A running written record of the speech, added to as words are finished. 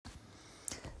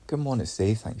Good morning,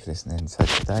 Steve. Thank you for listening. So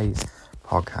today's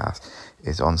podcast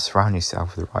is on surround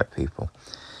yourself with the right people.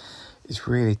 It's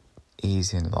really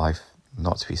easy in life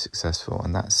not to be successful,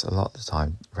 and that's a lot of the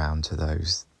time around to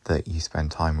those that you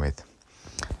spend time with,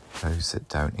 those that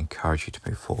don't encourage you to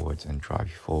move forwards and drive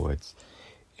you forwards.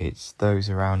 It's those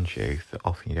around you that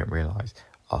often you don't realise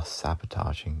are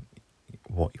sabotaging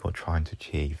what you're trying to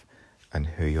achieve and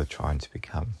who you're trying to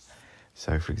become.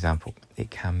 So, for example,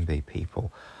 it can be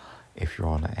people, if you're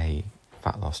on a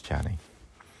fat loss journey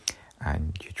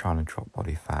and you're trying to drop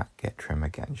body fat, get trimmer,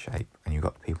 get in shape, and you've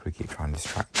got people who keep trying to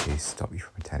distract you, stop you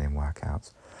from attending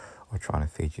workouts, or trying to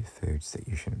feed you foods that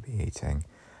you shouldn't be eating,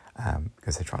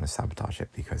 because they're trying to sabotage it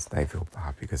because they feel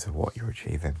bad because of what you're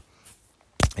achieving.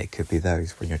 It could be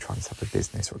those when you're trying to set up a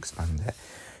business or expand it,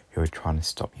 who are trying to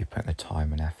stop you putting the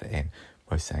time and effort in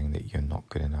by saying that you're not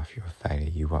good enough, you're a failure,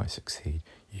 you won't succeed,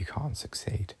 you can't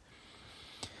succeed.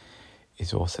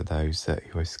 It's also those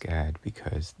who are scared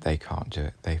because they can't do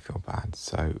it, they feel bad.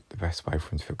 So the best way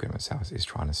for them to feel good about themselves is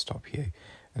trying to stop you.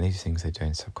 And these things they're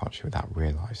doing subconsciously without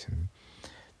realising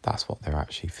that's what they're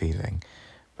actually feeling.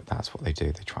 But that's what they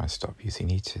do, they try and stop you. So you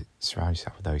need to surround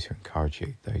yourself with those who encourage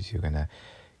you, those who are going to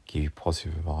give you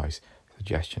positive advice,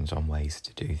 suggestions on ways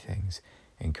to do things,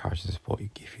 encourage and support you,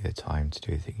 give you the time to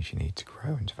do the things you need to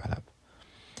grow and develop.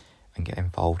 And get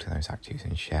involved in those activities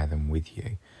and share them with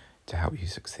you to help you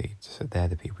succeed. So they're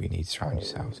the people you need to surround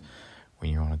yourselves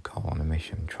when you're on a goal, on a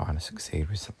mission, trying to succeed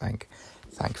with something.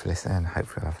 Thanks for listening.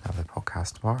 Hopefully I'll have another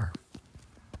podcast tomorrow.